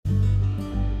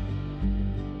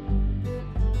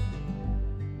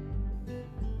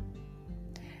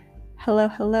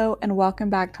Hello, and welcome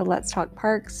back to Let's Talk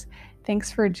Parks.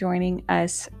 Thanks for joining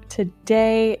us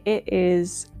today. It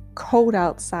is cold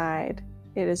outside.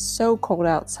 It is so cold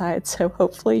outside, so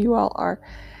hopefully you all are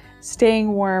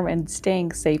staying warm and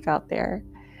staying safe out there.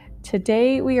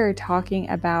 Today we are talking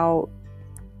about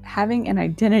having an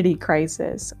identity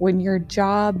crisis when your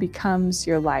job becomes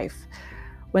your life,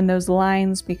 when those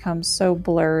lines become so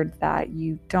blurred that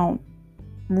you don't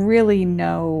really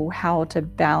know how to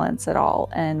balance it all,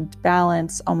 and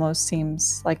balance almost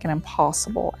seems like an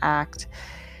impossible act.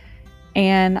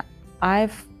 And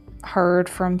I've heard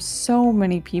from so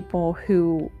many people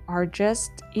who are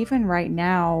just, even right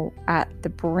now, at the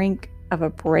brink of a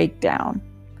breakdown.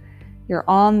 You're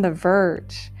on the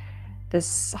verge.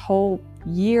 This whole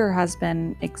year has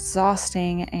been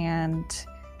exhausting, and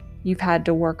you've had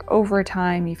to work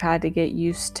overtime. You've had to get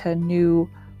used to new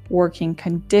working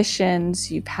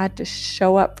conditions. You've had to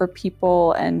show up for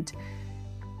people and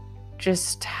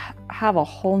just have a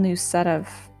whole new set of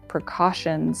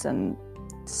precautions and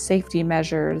safety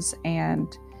measures. And,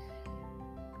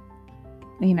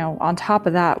 on top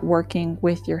of that, working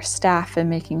with your staff and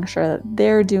making sure that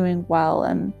they're doing well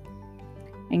and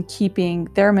keeping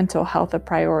their mental health a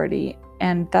priority.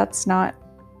 And that's not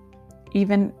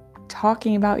even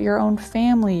talking about your own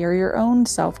family or your own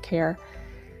self-care.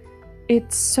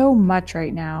 It's so much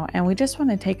right now, and we just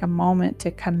want to take a moment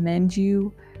to commend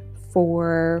you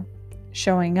for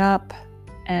showing up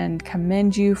and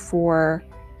commend you for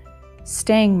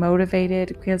staying motivated,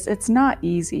 because it's not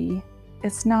easy.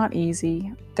 It's not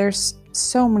easy. There's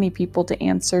so many people to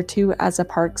answer to as a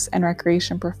parks and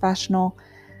recreation professional,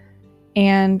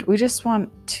 and we just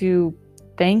want to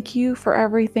thank you for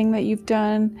everything that you've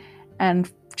done,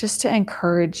 and just to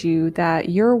encourage you that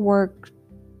your work,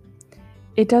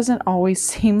 it doesn't always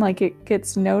seem like it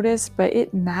gets noticed, but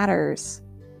it matters.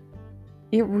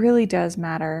 It really does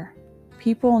matter.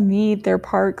 People need their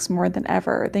parks more than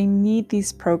ever. They need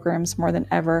these programs more than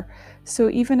ever. So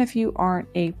even if you aren't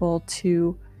able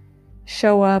to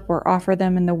show up or offer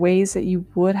them in the ways that you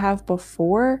would have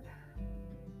before,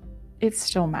 it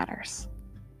still matters.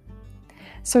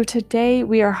 So today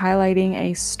we are highlighting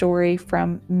a story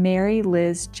from Mary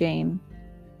Liz Jane,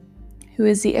 who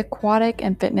is the aquatic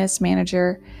and fitness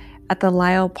manager at the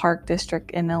Lisle Park District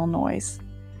in Illinois.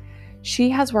 She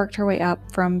has worked her way up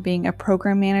from being a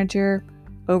program manager,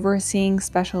 overseeing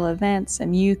special events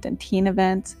and youth and teen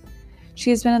events.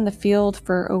 She has been in the field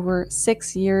for over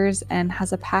 6 years and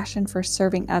has a passion for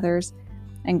serving others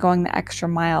and going the extra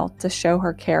mile to show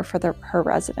her care for her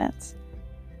residents.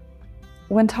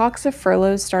 When talks of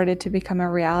furloughs started to become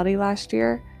a reality last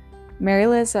year, Mary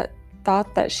Liz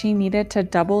thought that she needed to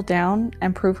double down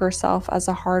and prove herself as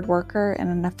a hard worker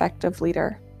and an effective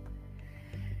leader.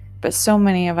 But so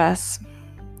many of us,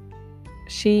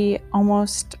 she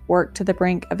almost worked to the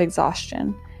brink of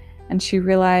exhaustion, and she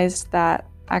realized that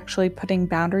actually putting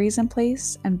boundaries in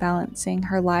place and balancing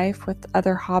her life with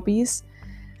other hobbies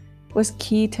was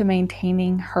key to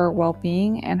maintaining her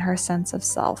well-being and her sense of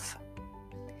self.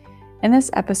 In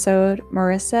this episode,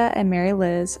 Marissa and Mary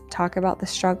Liz talk about the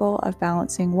struggle of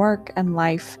balancing work and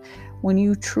life when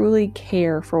you truly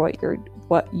care for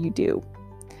what you do.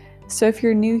 So if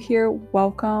you're new here,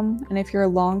 welcome. And if you're a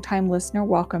longtime listener,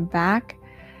 welcome back.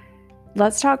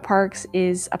 Let's Talk Parks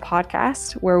is a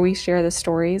podcast where we share the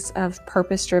stories of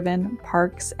purpose-driven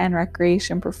parks and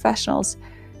recreation professionals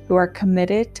who are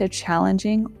committed to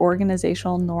challenging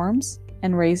organizational norms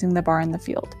and raising the bar in the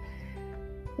field.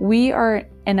 We are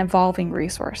an evolving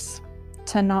resource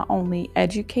to not only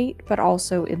educate, but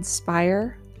also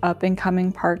inspire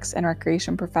up-and-coming parks and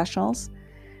recreation professionals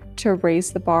to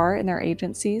raise the bar in their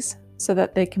agencies so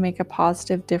that they can make a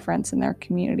positive difference in their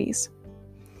communities.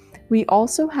 We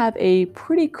also have a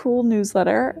pretty cool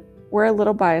newsletter, we're a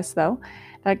little biased though,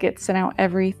 that gets sent out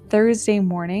every Thursday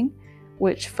morning,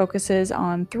 which focuses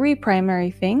on 3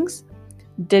 primary things: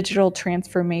 digital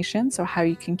transformation, so how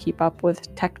you can keep up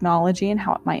with technology and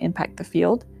how it might impact the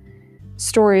field;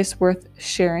 stories worth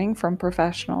sharing from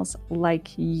professionals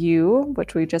like you,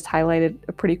 which we just highlighted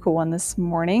a pretty cool one this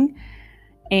morning;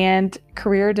 and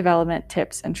career development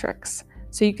tips and tricks.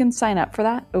 So you can sign up for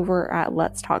that over at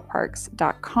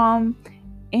letstalkparks.com.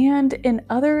 And in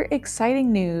other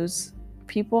exciting news,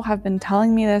 people have been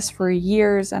telling me this for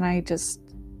years, and I just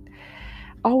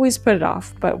always put it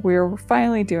off, but we're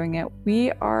finally doing it.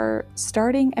 We are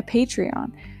starting a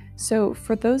Patreon. So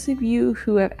for those of you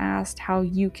who have asked how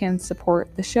you can support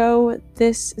the show,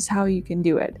 this is how you can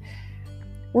do it.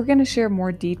 We're going to share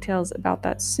more details about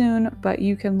that soon, but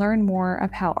you can learn more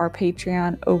about our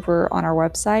Patreon over on our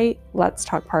website,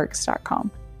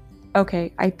 letstalkparks.com.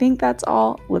 Okay, I think that's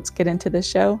all. Let's get into the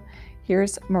show.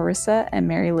 Here's Marissa and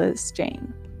Mary Liz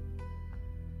Jane.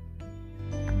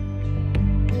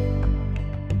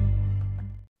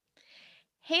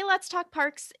 Hey, Let's Talk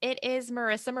Parks. It is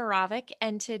Marissa Moravik,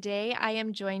 and today I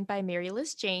am joined by Mary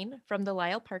Liz Jane from the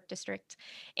Lisle Park District.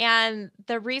 And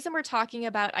the reason we're talking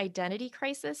about identity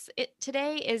crisis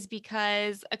today is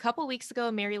because a couple weeks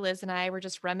ago, Mary Liz and I were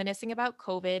just reminiscing about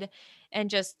COVID and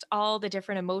just all the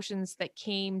different emotions that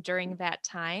came during that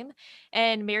time.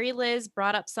 And Mary Liz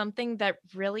brought up something that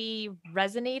really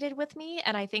resonated with me.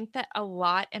 And I think that a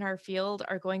lot in our field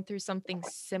are going through something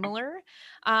similar.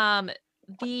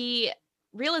 The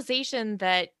realization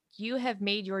that you have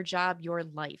made your job your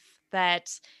life, that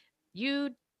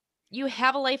you you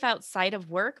have a life outside of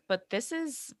work, but this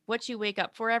is what you wake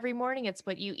up for every morning. It's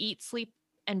what you eat, sleep,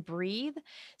 and breathe.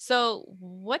 So,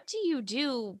 what do you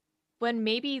do when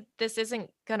maybe this isn't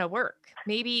going to work?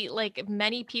 Maybe like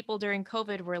many people during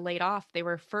COVID were laid off, they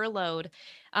were furloughed,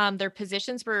 their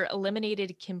positions were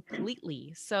eliminated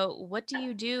completely. So, what do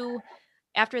you do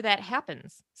after that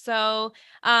happens? So,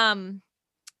 um,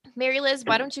 Mary Liz,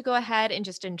 why don't you go ahead and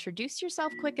just introduce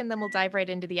yourself quick and then we'll dive right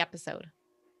into the episode.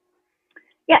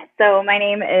 Yeah, so my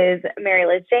name is Mary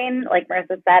Liz Jane. Like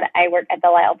Marissa said, I work at the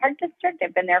Lisle Park District.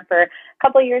 I've been there for a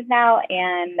couple of years now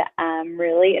and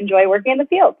really enjoy working in the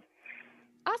field.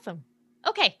 Awesome.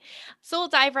 Okay. So we'll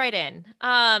dive right in.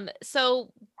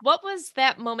 So what was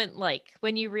that moment like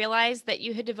when you realized that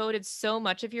you had devoted so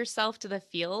much of yourself to the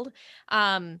field,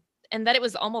 um, and that it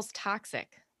was almost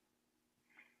toxic?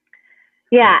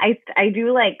 Yeah, I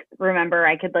do like remember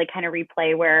I could like kind of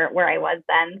replay where I was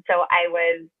then. So I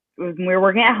was we were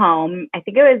working at home. I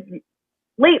think it was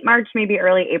late March, maybe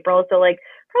early April. So like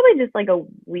probably just like a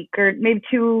week or maybe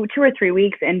two or 3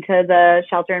 weeks into the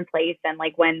shelter in place, and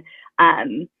like when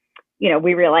um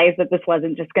we realized that this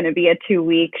wasn't just going to be a 2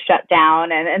 week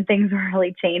shutdown, and things were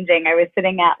really changing. I was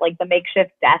sitting at like the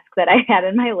makeshift desk that I had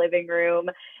in my living room,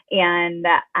 and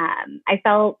I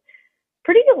felt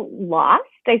pretty lost.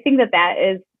 I think that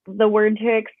is the word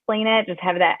to explain it. Just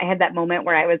have that I had that moment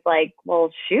where I was like, well,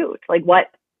 shoot, like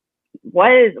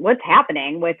what's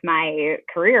happening with my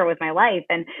career, with my life.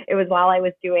 And it was while I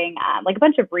was doing like a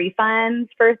bunch of refunds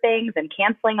for things and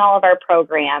canceling all of our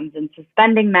programs and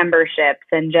suspending memberships,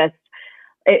 and just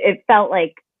it felt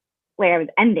like I was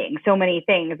ending so many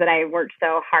things that I worked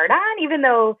so hard on, even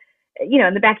though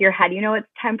in the back of your head it's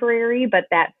temporary, but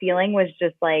that feeling was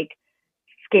just like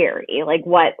scary. Like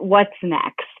what's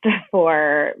next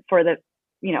for the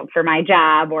for my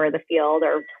job or the field,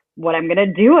 or what I'm going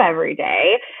to do every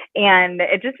day. And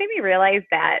it just made me realize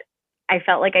that I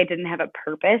felt like I didn't have a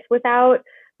purpose without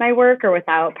my work or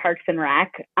without Parks and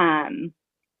Rec.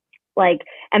 Like,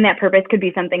 and that purpose could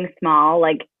be something small,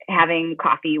 like having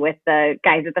coffee with the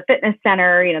guys at the fitness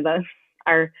center,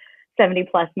 our 70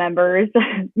 plus members,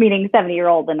 meaning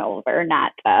 70-year-old and older,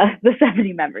 not the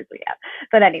 70 members we have.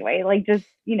 But anyway, like just,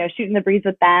 shooting the breeze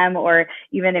with them, or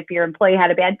even if your employee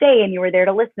had a bad day and you were there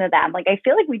to listen to them. Like, I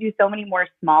feel like we do so many more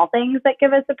small things that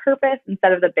give us a purpose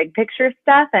instead of the big picture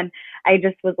stuff. And I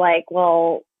just was like,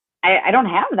 well, I don't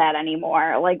have that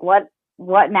anymore. Like, what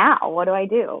now? What do I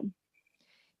do?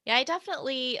 Yeah, I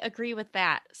definitely agree with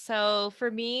that. So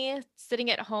for me, sitting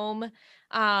at home,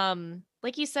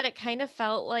 like you said, it kind of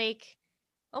felt like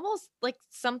almost like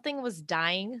something was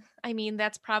dying. I mean,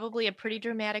 that's probably a pretty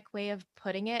dramatic way of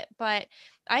putting it, but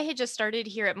I had just started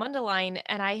here at Mundaline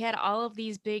and I had all of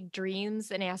these big dreams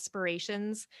and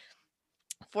aspirations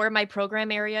for my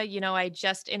program area. I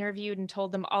just interviewed and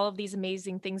told them all of these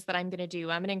amazing things that I'm going to do.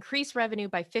 I'm going to increase revenue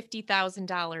by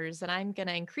 $50,000 and I'm going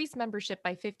to increase membership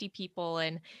by 50 people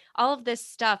and all of this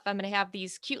stuff. I'm going to have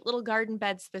these cute little garden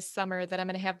beds this summer that I'm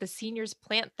going to have the seniors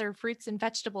plant their fruits and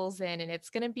vegetables in, and it's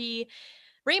going to be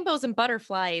rainbows and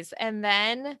butterflies. And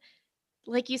then,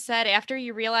 like you said, after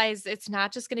you realize it's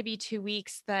not just going to be 2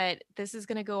 weeks, that this is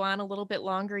going to go on a little bit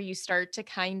longer, you start to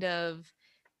kind of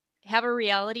have a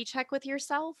reality check with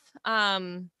yourself,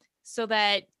 so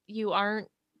that you aren't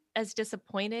as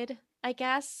disappointed, I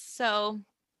guess. So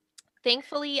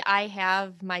thankfully, I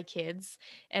have my kids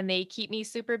and they keep me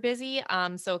super busy.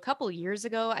 So a couple years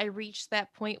ago, I reached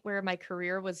that point where my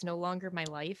career was no longer my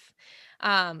life.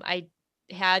 I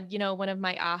had, one of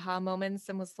my aha moments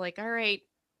and was like, all right,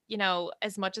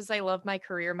 as much as I love my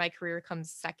career comes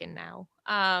second now.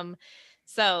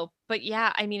 But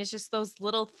yeah, I mean, it's just those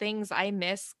little things I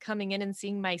miss, coming in and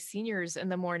seeing my seniors in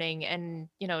the morning and,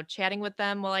 chatting with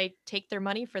them while I take their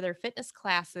money for their fitness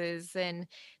classes and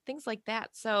things like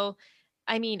that. So,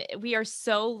 I mean, we are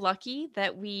so lucky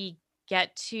that we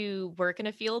get to work in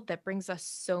a field that brings us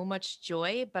so much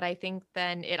joy, but I think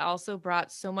then it also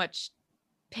brought so much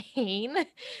pain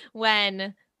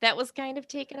when that was kind of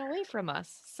taken away from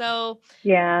us. So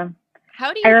Yeah.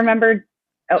 how do I you think? remember,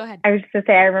 oh, Go ahead. I was just gonna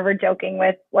say, I remember joking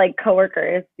with like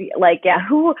coworkers, like, yeah,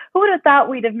 who would have thought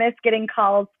we'd have missed getting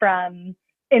calls from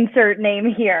insert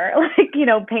name here, like,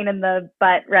 pain in the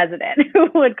butt resident who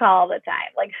would call all the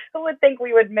time. Like, who would think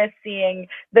we would miss seeing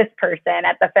this person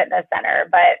at the fitness center?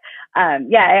 But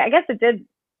yeah, I guess it did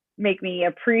make me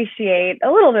appreciate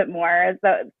a little bit more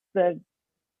the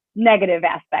negative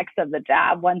aspects of the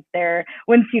job once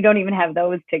you don't even have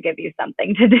those to give you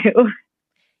something to do.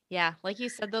 Yeah, like you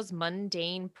said, those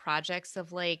mundane projects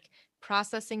of like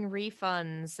processing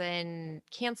refunds and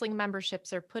canceling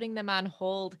memberships or putting them on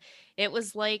hold. It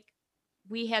was like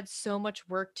we had so much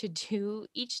work to do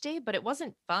each day, but it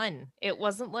wasn't fun. It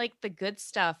wasn't like the good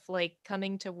stuff, like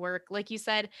coming to work. Like you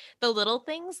said, the little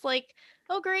things like,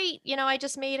 oh, great, I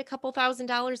just made a couple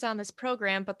 $1,000s on this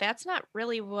program, but that's not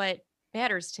really what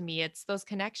matters to me. It's those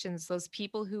connections, those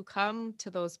people who come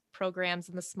to those programs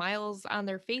and the smiles on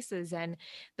their faces and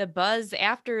the buzz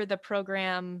after the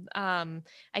program.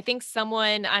 I think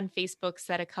someone on Facebook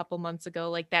said a couple months ago,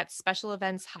 like that special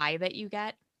events high that you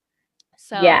get.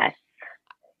 So Yes.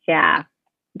 Yeah.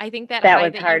 I think that That high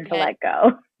was that you hard to get. let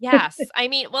go. Yes. I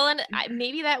mean, well, and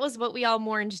maybe that was what we all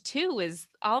mourned too, is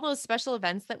all those special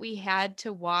events that we had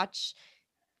to watch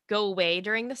go away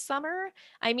during the summer.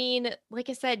 I mean, like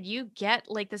I said, you get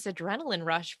like this adrenaline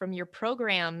rush from your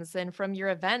programs and from your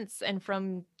events and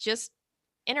from just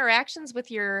interactions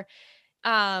with your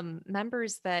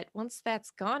members that once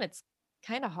that's gone, it's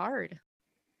kind of hard.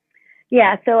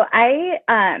 Yeah, so I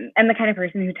am the kind of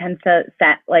person who tends to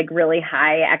set like really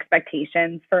high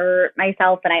expectations for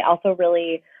myself, and I also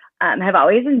really have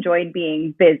always enjoyed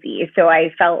being busy. So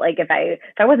I felt like if I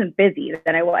wasn't busy,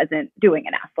 then I wasn't doing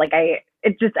enough. Like I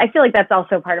feel like that's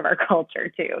also part of our culture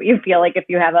too. You feel like if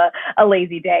you have a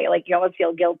lazy day, like you almost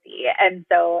feel guilty, and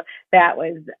so that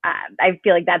was I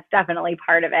feel like that's definitely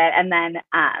part of it. And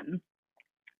then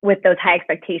with those high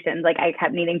expectations, like I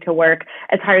kept needing to work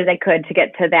as hard as I could to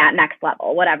get to that next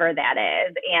level, whatever that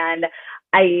is. And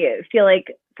I feel like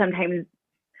sometimes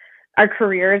our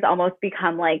careers almost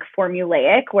become like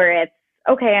formulaic, where it's,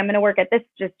 okay, I'm going to work at this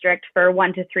district for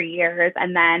 1 to 3 years.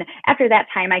 And then after that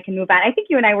time, I can move on. I think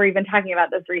you and I were even talking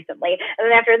about this recently. And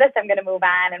then after this, I'm going to move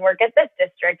on and work at this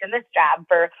district and this job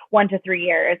for 1 to 3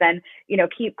 years and,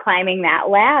 keep climbing that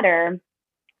ladder.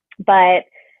 But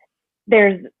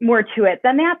there's more to it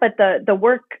than that. But the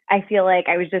work, I feel like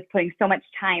I was just putting so much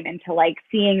time into like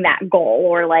seeing that goal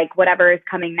or like whatever is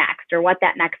coming next or what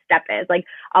that next step is, like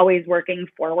always working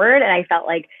forward. And I felt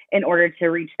like in order to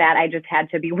reach that, I just had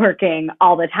to be working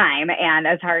all the time and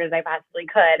as hard as I possibly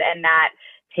could and not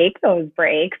take those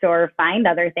breaks or find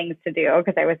other things to do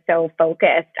because I was so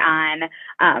focused on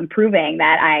proving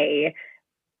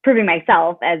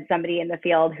myself as somebody in the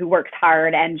field who works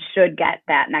hard and should get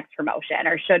that next promotion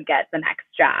or should get the next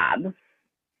job.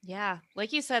 Yeah,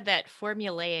 like you said, that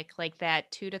formulaic, like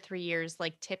that 2 to 3 years,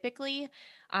 like typically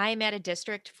I'm at a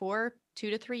district for 2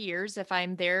 to 3 years. If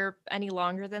I'm there any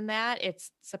longer than that,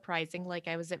 it's surprising. Like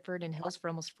I was at Vernon Hills for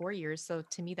almost 4 years. So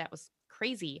to me, that was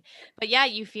crazy. But yeah,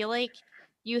 you feel like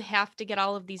you have to get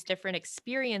all of these different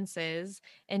experiences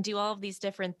and do all of these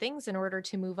different things in order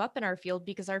to move up in our field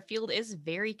because our field is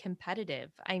very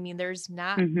competitive. I mean, there's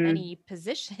not Mm-hmm. many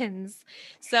positions.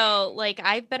 So, like,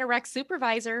 I've been a rec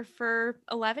supervisor for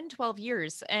 11, 12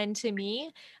 years. And to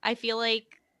me, I feel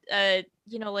like,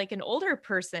 like an older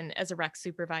person as a rec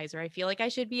supervisor. I feel like I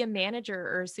should be a manager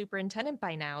or a superintendent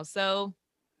by now. So,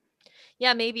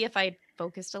 yeah, maybe if I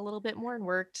focused a little bit more and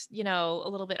worked, a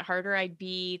little bit harder, I'd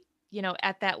be,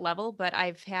 at that level. But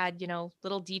I've had,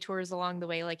 little detours along the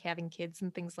way, like having kids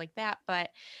and things like that.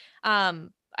 But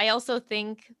I also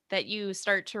think that you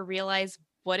start to realize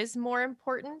what is more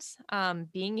important,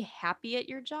 being happy at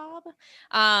your job,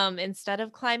 instead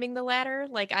of climbing the ladder.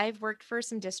 Like I've worked for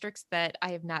some districts that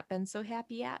I have not been so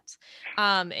happy at.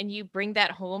 And you bring that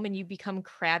home and you become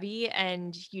crabby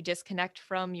and you disconnect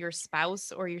from your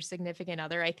spouse or your significant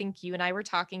other. I think you and I were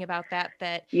talking about that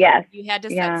Yes. you had to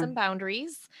set Yeah. some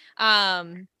boundaries.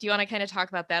 Do you want to kind of talk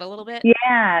about that a little bit?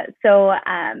 Yeah. So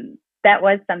that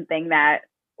was something that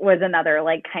was another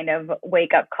like kind of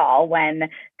wake up call when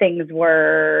things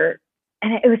were,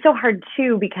 and it was so hard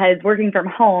too because working from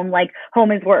home, like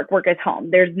home is work, work is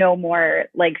home. There's no more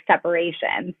like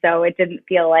separation. So it didn't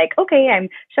feel like, okay, I'm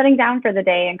shutting down for the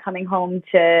day and coming home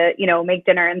to, make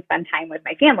dinner and spend time with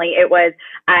my family. It was,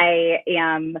 I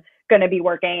am going to be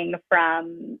working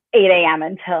from 8 a.m.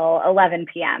 until 11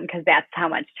 p.m. because that's how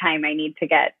much time I need to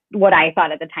get what I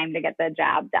thought at the time to get the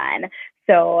job done.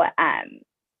 So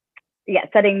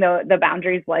setting the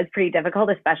boundaries was pretty difficult,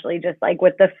 especially just like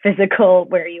with the physical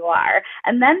where you are.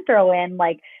 And then throw in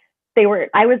like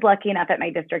I was lucky enough at my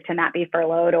district to not be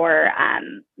furloughed or,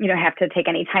 have to take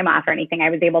any time off or anything.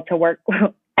 I was able to work.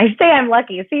 I say I'm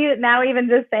lucky. See, now even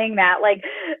just saying that, like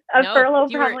a No, furlough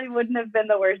you were probably wouldn't have been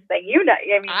the worst thing.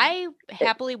 I mean, I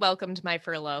happily welcomed my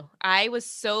furlough. I was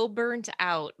so burnt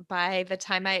out by the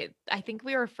time I think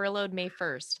we were furloughed May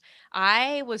 1st.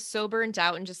 I was so burnt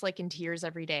out and just like in tears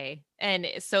every day. And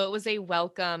so it was a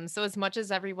welcome. So as much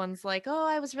as everyone's like, "Oh,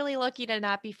 I was really lucky to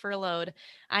not be furloughed."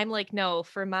 I'm like, "No,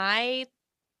 for my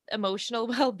emotional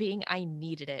well-being, I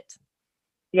needed it."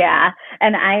 yeah.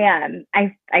 And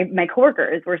my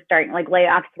coworkers were starting, like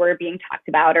layoffs were being talked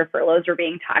about or furloughs were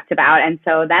being talked about. And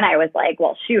so then I was like,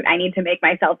 well, shoot, I need to make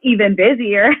myself even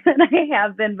busier than I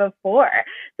have been before.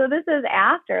 So this is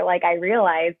after like I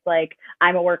realized like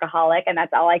I'm a workaholic and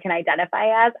that's all I can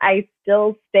identify as. I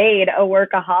still stayed a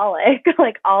workaholic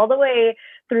like all the way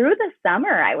through the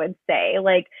summer, I would say.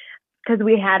 Like because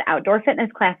we had outdoor fitness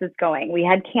classes going, we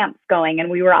had camps going, and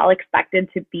we were all expected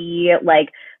to be like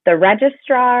the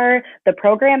registrar, the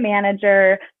program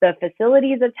manager, the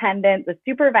facilities attendant, the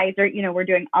supervisor. We're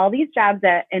doing all these jobs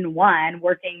in one,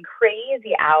 working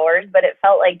crazy hours, but it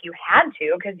felt like you had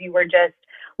to because you were just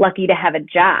lucky to have a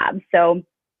job. So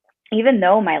even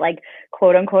though my like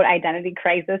quote unquote identity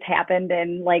crisis happened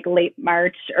in like late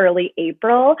March, early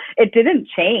April, it didn't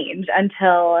change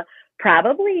until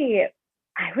probably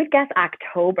I would guess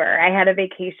October. I had a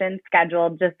vacation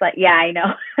scheduled just like, yeah, I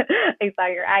know. I saw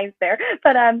your eyes there.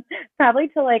 But probably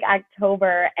to like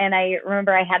October. And I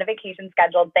remember I had a vacation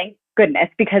scheduled, thank goodness,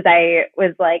 because I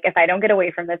was like, if I don't get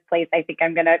away from this place, I think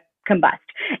I'm gonna combust.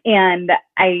 And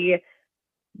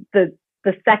the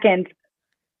second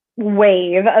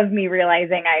wave of me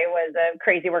realizing I was a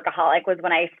crazy workaholic was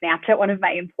when I snapped at one of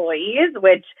my employees,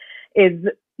 which is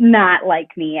not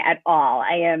like me at all.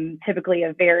 I am typically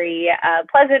a very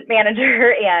pleasant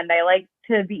manager and I like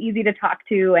to be easy to talk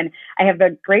to. And I have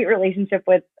a great relationship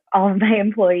with all of my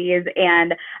employees.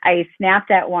 And I snapped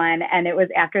at one. And it was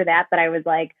after that I was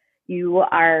like, you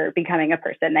are becoming a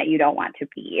person that you don't want to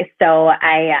be. So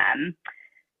I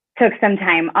took some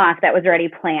time off that was already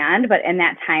planned. But in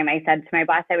that time, I said to my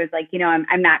boss, I was like,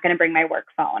 I'm not going to bring my work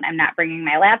phone. I'm not bringing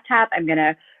my laptop. I'm going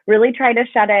to really try to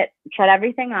shut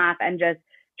everything off and just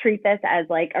treat this as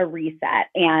like a reset.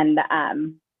 And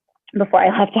before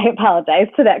I left, I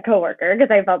apologized to that coworker because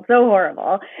I felt so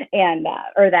horrible and,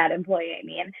 or that employee, I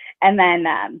mean. And then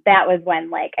that was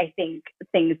when like, I think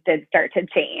things did start to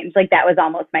change. Like that was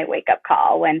almost my wake up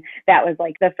call when that was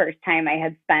like the first time I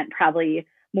had spent probably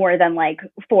more than like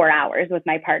 4 hours with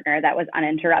my partner that was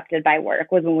uninterrupted by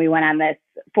work was when we went on this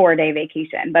 4-day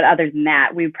vacation. But other than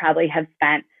that, we probably had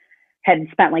spent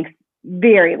like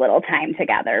very little time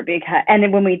together and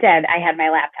then when we did, I had my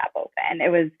laptop open. It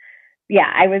was,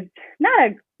 yeah, I was not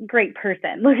a great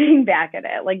person looking back at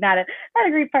it, like not a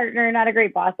great partner, not a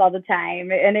great boss all the time.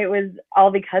 And it was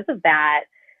all because of that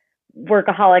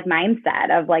workaholic mindset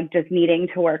of like just needing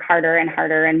to work harder and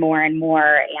harder and more.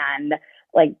 And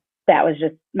like, that was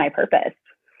just my purpose.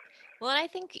 Well, and I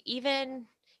think even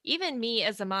me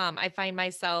as a mom, I find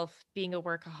myself being a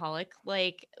workaholic.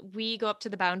 Like we go up to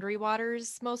the Boundary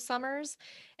Waters most summers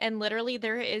and literally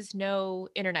there is no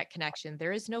internet connection.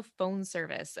 There is no phone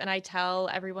service. And I tell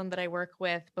everyone that I work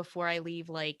with before I leave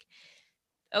like,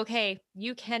 okay,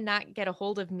 you cannot get a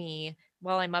hold of me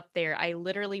while I'm up there. I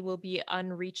literally will be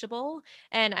unreachable.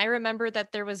 And I remember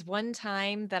that there was one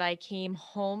time that I came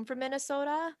home from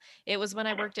Minnesota. It was when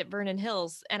I worked at Vernon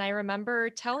Hills. And I remember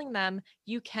telling them,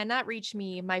 you cannot reach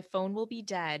me. My phone will be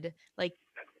dead. Like,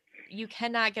 you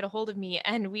cannot get a hold of me.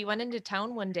 And we went into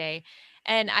town one day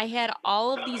and I had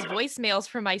all of these voicemails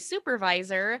from my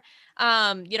supervisor,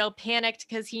 panicked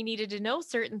because he needed to know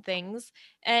certain things.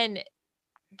 And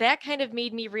that kind of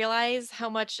made me realize how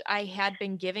much I had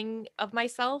been giving of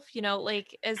myself.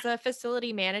 Like as a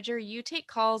facility manager, you take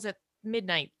calls at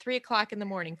midnight, 3 o'clock in the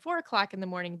morning, 4 o'clock in the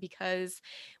morning, because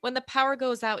when the power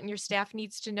goes out and your staff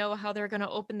needs to know how they're going to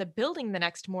open the building the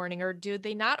next morning, or do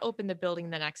they not open the building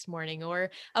the next morning, or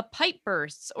a pipe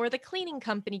bursts, or the cleaning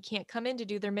company can't come in to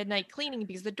do their midnight cleaning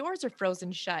because the doors are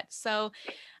frozen shut. So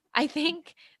I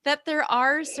think that there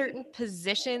are certain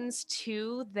positions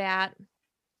too that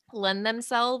lend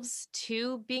themselves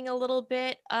to being a little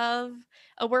bit of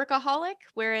a workaholic.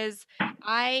 Whereas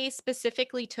I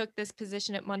specifically took this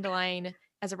position at Mundelein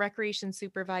as a recreation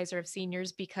supervisor of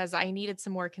seniors because I needed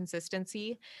some more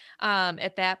consistency.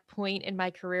 At that point in my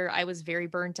career, I was very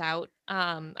burnt out.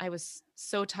 I was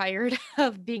so tired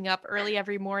of being up early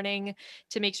every morning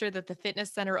to make sure that the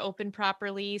fitness center opened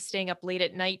properly, staying up late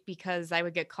at night because I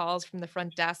would get calls from the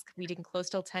front desk. We didn't close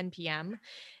till 10 p.m.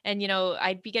 And,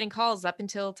 I'd be getting calls up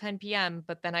until 10 p.m.,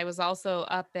 but then I was also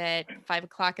up at 5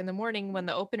 o'clock in the morning when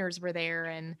the openers were there.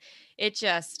 And it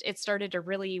started to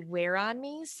really wear on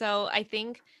me. So I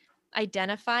think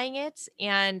identifying it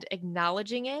and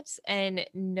acknowledging it and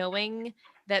knowing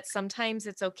that sometimes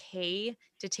it's okay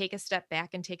to take a step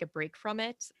back and take a break from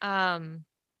it.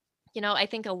 I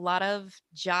think a lot of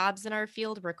jobs in our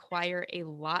field require a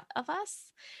lot of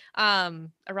us,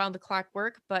 around the clock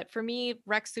work. But for me,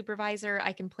 rec supervisor,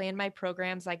 I can plan my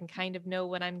programs. I can kind of know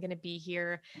when I'm going to be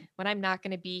here, when I'm not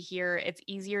going to be here. It's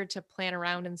easier to plan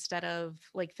around instead of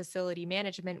like facility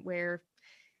management where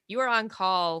you are on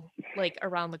call like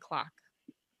around the clock.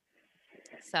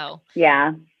 So,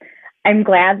 Yeah. I'm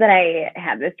glad that I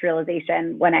had this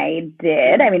realization when I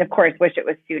did. I mean, of course, wish it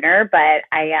was sooner, but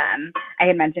I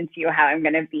had mentioned to you how I'm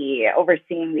going to be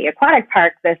overseeing the aquatic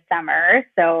park this summer.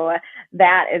 So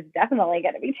that is definitely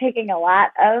going to be taking a lot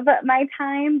of my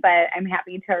time, but I'm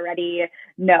happy to already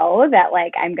know that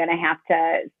like I'm going to have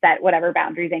to set whatever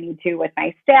boundaries I need to with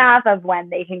my staff of when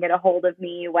they can get a hold of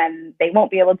me, when they won't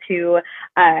be able to,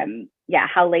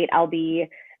 how late I'll be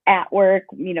at work,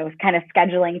 kind of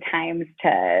scheduling times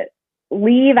to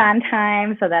leave on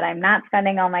time so that I'm not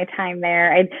spending all my time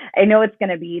there. I know it's going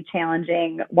to be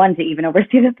challenging, one, to even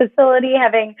oversee the facility,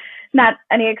 having not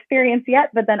any experience yet,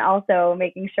 but then also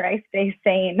making sure I stay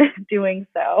sane doing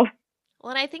so.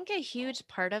 well, and I think a huge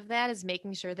part of that is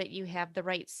making sure that you have the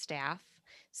right staff.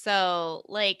 So,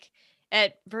 like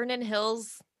at Vernon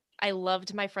Hills, I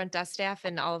loved my front desk staff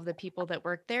and all of the people that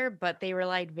worked there, but they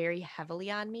relied very heavily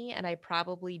on me, and I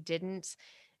probably didn't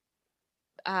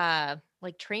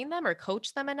like train them or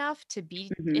coach them enough to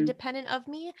be Mm-hmm. independent of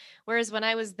me. Whereas when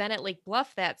I was then at Lake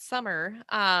Bluff that summer,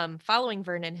 following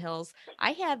Vernon Hills,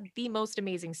 I had the most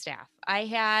amazing staff. I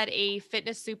had a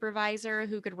fitness supervisor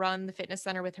who could run the fitness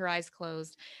center with her eyes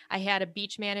closed. I had a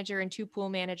beach manager and two pool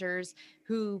managers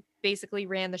who basically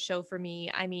ran the show for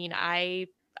me. I mean, I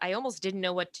almost didn't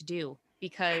know what to do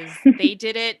because they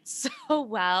did it so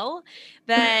well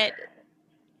that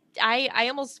I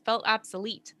almost felt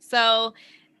obsolete. So,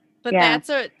 but Yeah.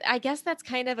 I guess that's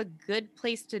kind of a good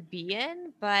place to be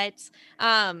in, but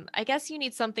I guess you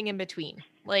need something in between.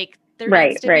 Like there needs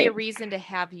Right, to be a right. reason to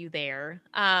have you there.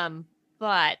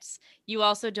 But you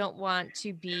also don't want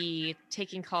to be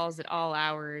taking calls at all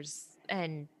hours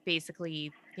and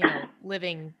basically,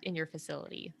 living in your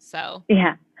facility. So,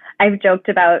 Yeah. I've joked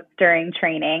about during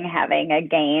training having a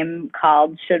game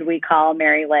called Should We Call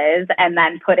Mary Liz, and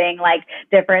then putting like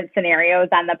different scenarios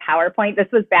on the PowerPoint. This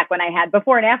was back when I had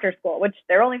before and after school, which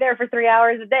they're only there for 3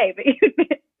 hours a day, but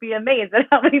you'd be amazed at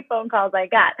how many phone calls I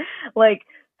got. Like,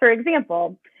 for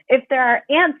example, if there are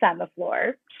ants on the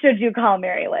floor, should you call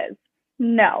Mary Liz?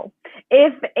 No.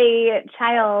 If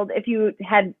you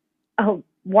had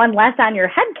one less on your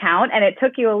head count and it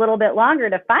took you a little bit longer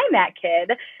to find that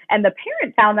kid and the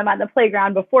parent found them on the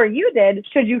playground before you did,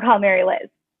 should you call Mary Liz?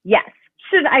 Yes.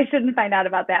 I shouldn't find out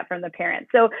about that from the parent.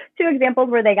 So two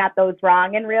examples where they got those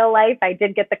wrong in real life. I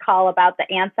did get the call about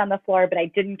the ants on the floor, but I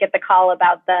didn't get the call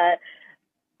about the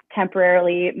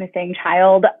temporarily missing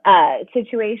child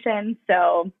situation.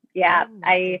 So yeah, oh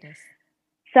my goodness.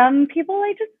 some people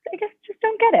I guess just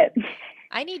don't get it.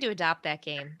 I need to adopt that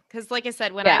game because, like I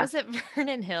said, when I Yeah. was at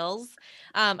Vernon Hills,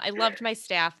 I loved my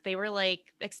staff. They were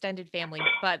like extended family,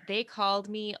 but they called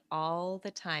me all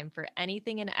the time for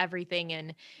anything and everything.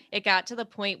 And it got to the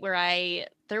point where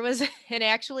there was, and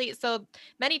actually, so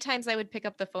many times I would pick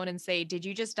up the phone and say, "Did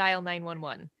you just dial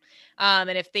 911?" And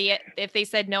if they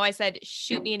said no, I said,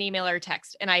 "Shoot me an email or a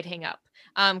text," and I'd hang up.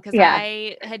 Because Yeah.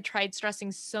 I had tried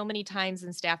stressing so many times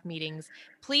in staff meetings,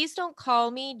 please don't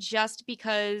call me just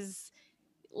because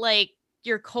like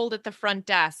you're cold at the front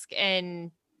desk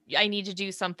and I need to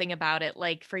do something about it,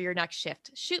 like for your next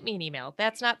shift. Shoot me an email.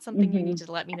 That's not something you need Mm-hmm.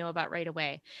 to let me know about right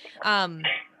away. Um,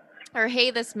 or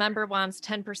hey, this member wants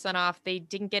 10% off. They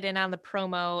didn't get in on the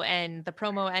promo and the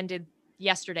promo ended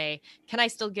yesterday. Can I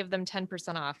still give them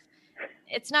 10% off?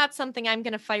 It's not something I'm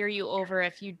going to fire you over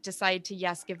if you decide to,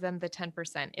 yes, give them the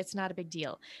 10%. It's not a big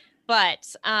deal.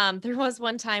 But there was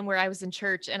one time where I was in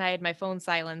church and I had my phone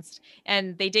silenced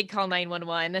and they did call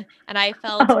 911 and I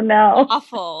felt Oh no.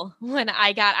 awful when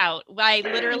I got out. I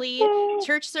literally,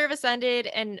 church service ended.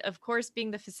 And of course,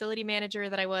 being the facility manager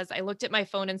that I was, I looked at my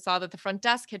phone and saw that the front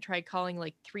desk had tried calling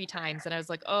like 3 times. And I was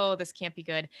like, oh, this can't be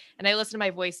good. And I listened to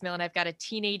my voicemail and I've got a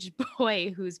teenage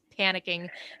boy who's panicking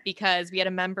because we had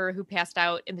a member who passed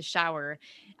out in the shower.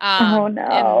 Oh And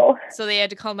no. so they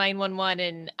had to call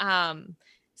 911 and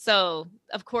So,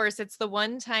 of course, it's the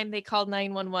one time they called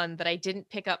 911 that I didn't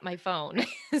pick up my phone.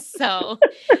 So,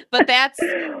 but that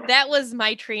was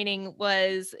my training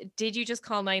was, did you just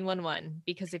call 911?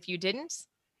 Because if you didn't,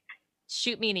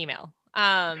 shoot me an email.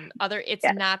 It's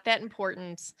Yeah. not that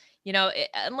important,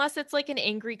 unless it's like an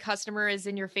angry customer is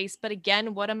in your face. But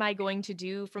again, what am I going to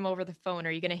do from over the phone?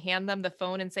 Are you going to hand them the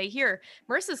phone and say, here,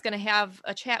 Marissa's going to have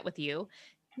a chat with you?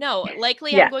 No,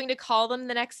 likely I'm Yeah. going to call them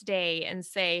the next day and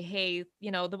say, hey,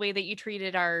 the way that you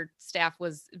treated our staff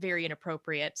was very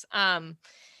inappropriate.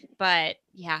 But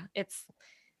yeah,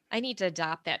 I need to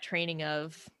adopt that training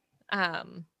of,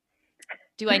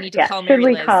 do I need to Yeah. call Should Mary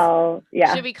we Liz? call,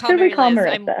 yeah. Should we call Should we Mary call Liz?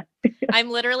 Marissa? I'm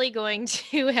literally going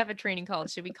to have a training called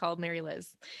Should We Call Mary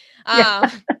Liz? Yeah.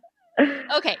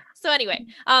 Okay. So anyway,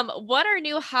 what are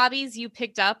new hobbies you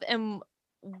picked up? And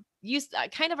you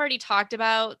kind of already talked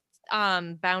about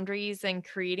boundaries and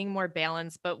creating more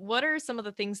balance, but what are some of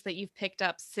the things that you've picked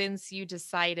up since you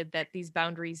decided that these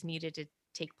boundaries needed to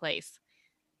take place?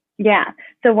 Yeah.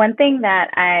 So one thing that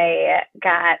I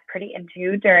got pretty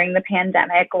into during the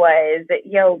pandemic was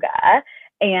yoga.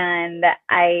 And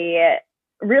I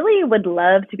really would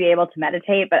love to be able to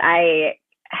meditate, but I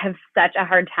have such a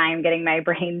hard time getting my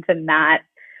brain to not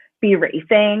be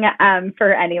racing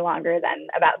for any longer than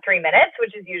about 3 minutes,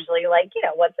 which is usually like,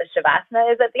 what the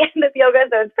Shavasana is at the end of yoga.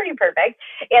 So it's pretty perfect.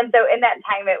 And so in that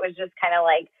time, it was just kind of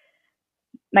like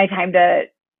my time to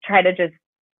try to just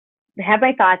have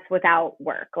my thoughts without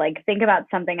work, like think about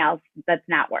something else that's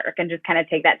not work, and just kind of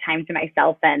take that time to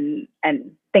myself and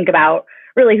think about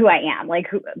really who I am, like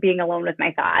being alone with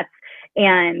my thoughts.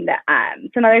 And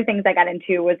some other things I got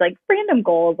into was like random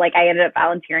goals. Like I ended up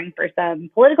volunteering for some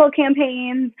political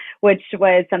campaigns, which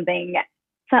was something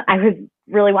I was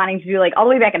really wanting to do like all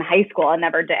the way back in high school and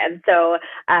never did. So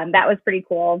that was pretty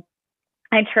cool.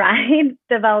 I tried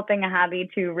developing a hobby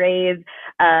to raise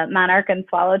monarch and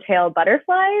swallowtail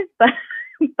butterflies,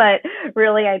 but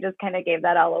really I just kind of gave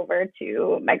that all over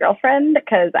to my girlfriend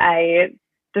because I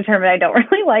determined I don't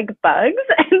really like bugs.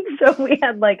 And so we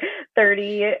had like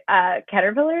 30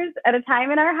 caterpillars at a time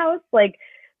in our house, like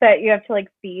that you have to like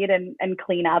feed and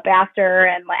clean up after.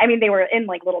 And I mean, they were in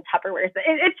like little Tupperwares.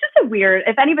 It's just a weird,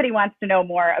 if anybody wants to know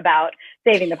more about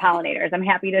saving the pollinators, I'm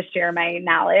happy to share my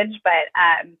knowledge, but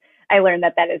I learned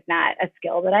that is not a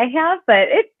skill that I have, but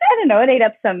I don't know, it ate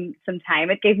up some time.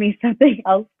 It gave me something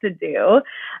else to do.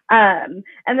 And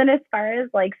then as far as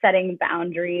like setting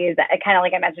boundaries, kind of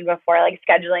like I mentioned before, like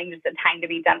scheduling just a time to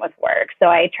be done with work. So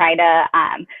I try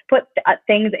to put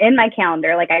things in my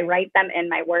calendar, like I write them in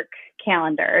my work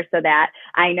calendar so that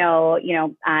I know,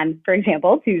 on, for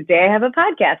example, Tuesday, I have a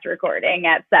podcast recording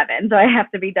at 7. So I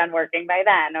have to be done working by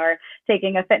then, or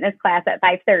taking a fitness class at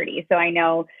 5:30. So I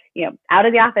know, out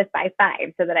of the office by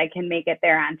 5 so that I can make it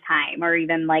there on time, or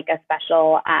even like a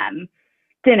special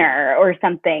dinner or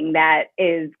something that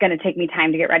is going to take me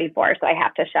time to get ready for. So I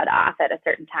have to shut off at a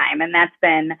certain time. And that's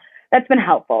been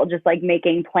helpful, just like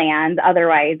making plans.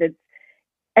 Otherwise it's,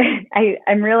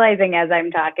 I'm realizing as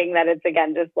I'm talking that it's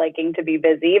again just liking to be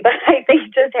busy, but I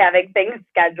think just having things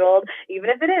scheduled, even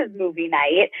if it is movie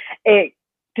night, it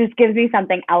just gives me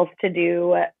something else to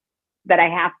do that I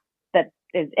have that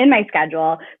is in my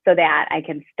schedule so that I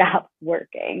can stop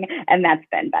working. And that's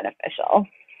been beneficial.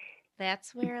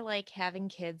 That's where, like, having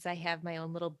kids, I have my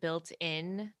own little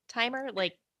built-in timer,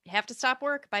 like, have to stop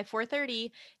work by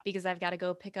 4:30 because I've got to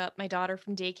go pick up my daughter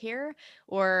from daycare,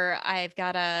 or I've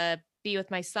got to be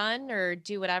with my son or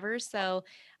do whatever. So,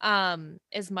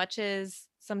 as much as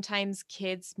sometimes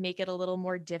kids make it a little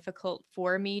more difficult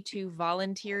for me to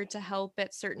volunteer to help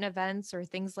at certain events or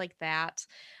things like that,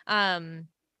 um,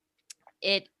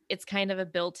 it's kind of a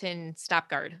built-in stop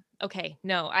guard. Okay,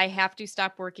 no, I have to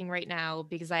stop working right now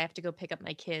because I have to go pick up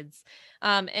my kids.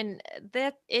 And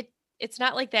that it's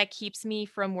not like that keeps me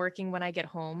from working when I get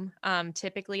home.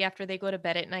 Typically after they go to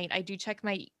bed at night, I do check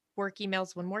my work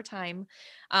emails one more time.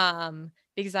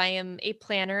 Because I am a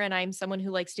planner and I'm someone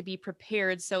who likes to be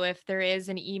prepared. So if there is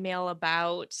an email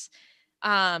about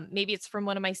maybe it's from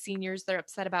one of my seniors, they're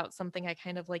upset about something, I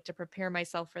kind of like to prepare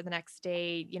myself for the next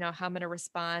day, how I'm going to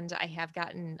respond. I have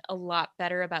gotten a lot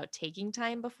better about taking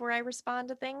time before I respond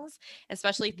to things,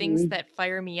 especially things Mm-hmm. that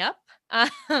fire me up.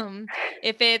 um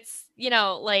if it's,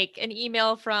 like an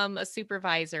email from a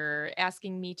supervisor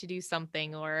asking me to do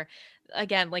something, or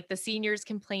again, like the seniors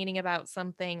complaining about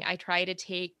something, I try to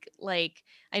take, like,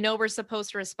 I know we're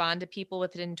supposed to respond to people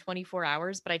within 24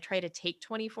 hours, but I try to take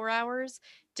 24 hours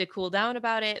to cool down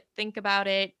about it, think about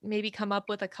it, maybe come up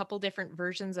with a couple different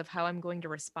versions of how I'm going to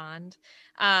respond.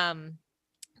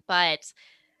 But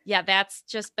Yeah, that's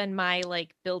just been my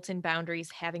like built-in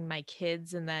boundaries, having my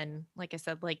kids, and then like I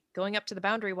said, like going up to the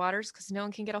boundary waters because no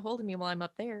one can get a hold of me while I'm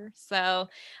up there. So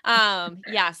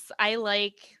yes, I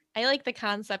like the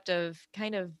concept of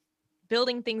kind of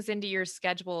building things into your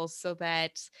schedule so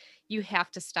that you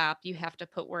have to stop, you have to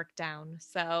put work down.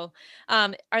 So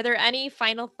are there any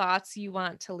final thoughts you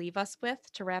want to leave us with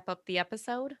to wrap up the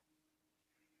episode?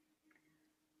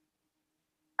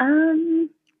 Um,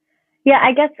 yeah,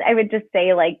 I guess I would just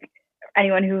say like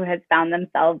anyone who has found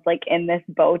themselves like in this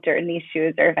boat or in these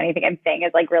shoes, or if anything I'm saying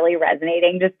is like really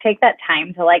resonating, just take that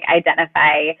time to like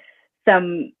identify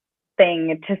something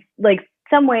to like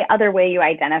some way, other way you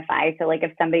identify. So like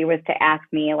if somebody was to ask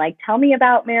me like, tell me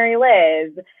about Mary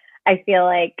Liz, I feel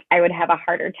like I would have a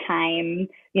harder time,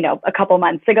 a couple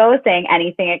months ago saying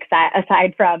anything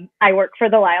aside from I work for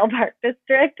the Lisle Park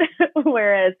District.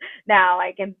 Whereas now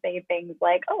I can say things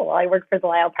like, oh, well, I work for the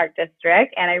Lisle Park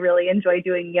District and I really enjoy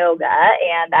doing yoga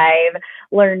and I've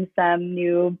learned some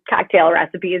new cocktail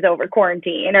recipes over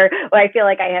quarantine. Or I feel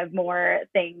like I have more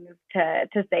things to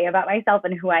say about myself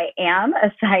and who I am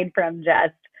aside from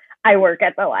just I work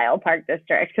at the Lisle Park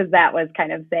District, because that was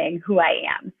kind of saying who I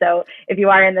am. So if you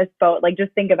are in this boat, like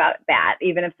just think about that.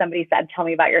 Even if somebody said, tell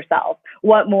me about yourself,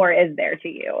 what more is there to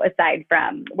you aside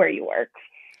from where you work?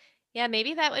 Yeah,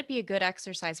 maybe that would be a good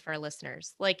exercise for our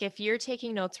listeners. Like if you're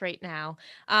taking notes right now,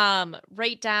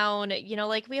 write down,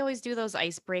 like we always do those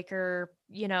icebreaker,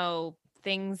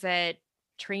 things at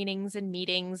trainings and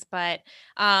meetings, but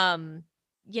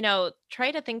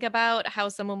try to think about how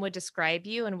someone would describe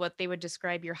you and what they would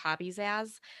describe your hobbies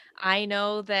as. I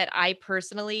know that I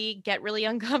personally get really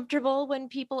uncomfortable when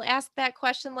people ask that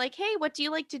question like, "Hey, what do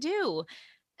you like to do?"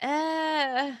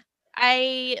 Uh,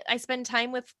 I spend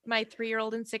time with my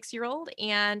 3-year-old and 6-year-old,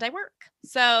 and I work.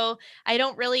 So I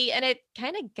don't really, and it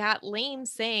kind of got lame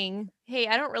saying, "Hey,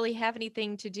 I don't really have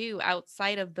anything to do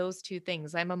outside of those two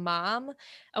things. I'm a mom,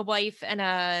 a wife, and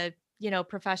a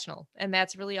professional, and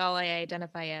that's really all I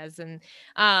identify as." And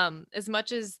as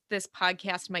much as this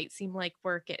podcast might seem like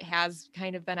work, it has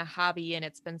kind of been a hobby, and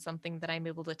it's been something that I'm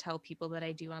able to tell people that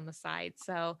I do on the side.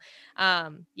 So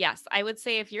yes, I would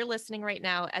say if you're listening right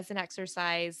now as an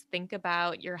exercise, think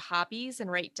about your hobbies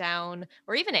and write down,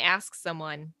 or even ask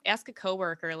someone, ask a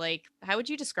coworker, like, how would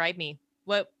you describe me?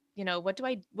 What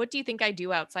do you think I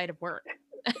do outside of work?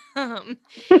 um,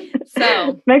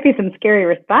 so Might be some scary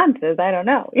responses. I don't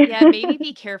know. yeah, maybe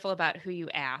be careful about who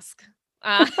you ask.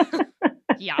 Uh,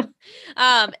 yeah.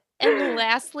 And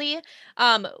lastly,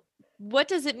 um, what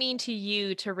does it mean to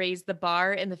you to raise the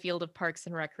bar in the field of parks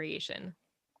and recreation?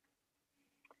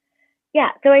 Yeah,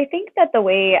 so I think that the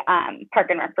way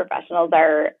park and rec professionals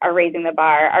are raising the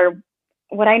bar are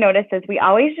what I notice is we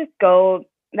always just go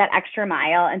that extra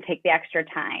mile and take the extra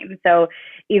time. So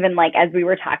even like as we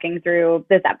were talking through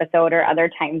this episode or other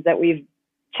times that we've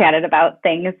chatted about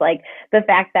things, like the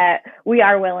fact that we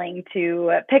are willing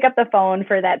to pick up the phone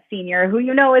for that senior who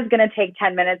is going to take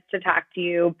 10 minutes to talk to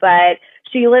you, but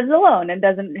she lives alone and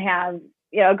doesn't have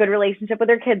a good relationship with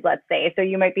her kids, let's say. So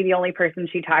you might be the only person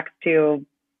she talks to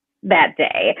that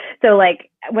day. So like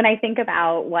when I think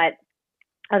about what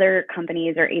other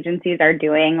companies or agencies are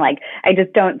doing, like I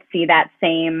just don't see that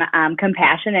same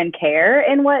compassion and care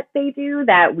in what they do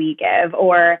that we give.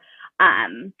 Or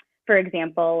for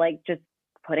example, like just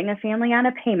putting a family on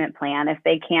a payment plan if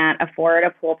they can't afford a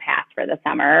pool pass for the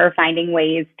summer, or finding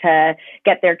ways to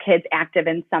get their kids active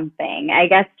in something. I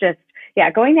guess just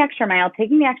going the extra mile,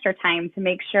 taking the extra time to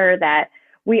make sure that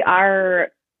we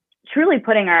are truly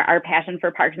putting our passion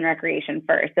for parks and recreation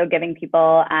first. So giving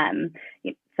people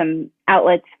some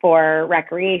outlets for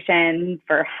recreation,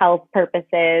 for health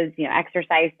purposes,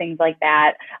 exercise, things like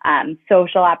that,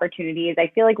 social opportunities.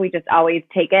 I feel like we just always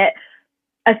take it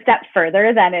a step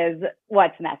further than is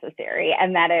what's necessary.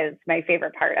 And that is my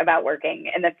favorite part about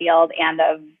working in the field and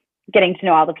of getting to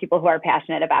know all the people who are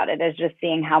passionate about it, is just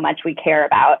seeing how much we care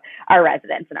about our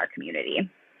residents and our community.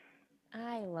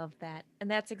 I love that. And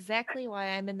that's exactly why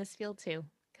I'm in this field too,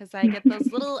 because I get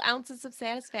those little ounces of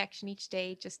satisfaction each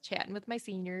day just chatting with my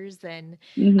seniors and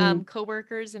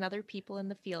coworkers and other people in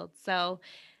the field. So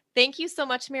thank you so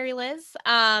much, Mary Liz.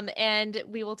 And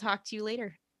we will talk to you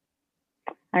later.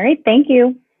 All right. Thank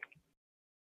you.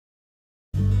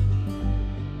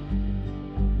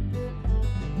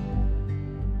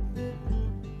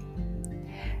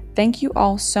 Thank you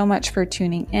all so much for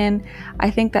tuning in. I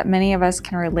think that many of us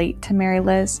can relate to Mary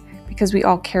Liz because we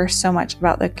all care so much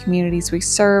about the communities we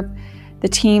serve, the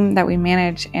team that we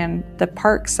manage, and the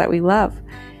parks that we love.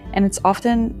 and it's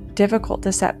often difficult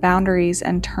to set boundaries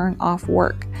and turn off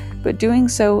work. But doing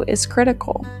so is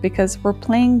critical because we're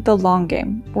playing the long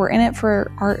game. We're in it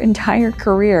for our entire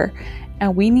career,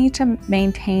 and we need to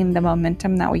maintain the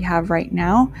momentum that we have right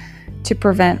now to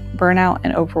prevent burnout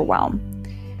and overwhelm.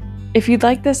 If you'd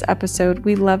like this episode,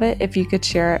 we love it if you could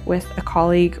share it with a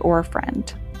colleague or a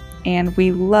friend. And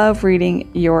we love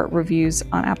reading your reviews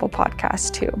on Apple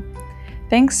Podcasts too.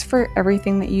 Thanks for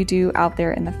everything that you do out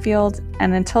there in the field.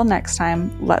 And until next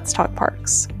time, let's talk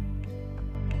parks.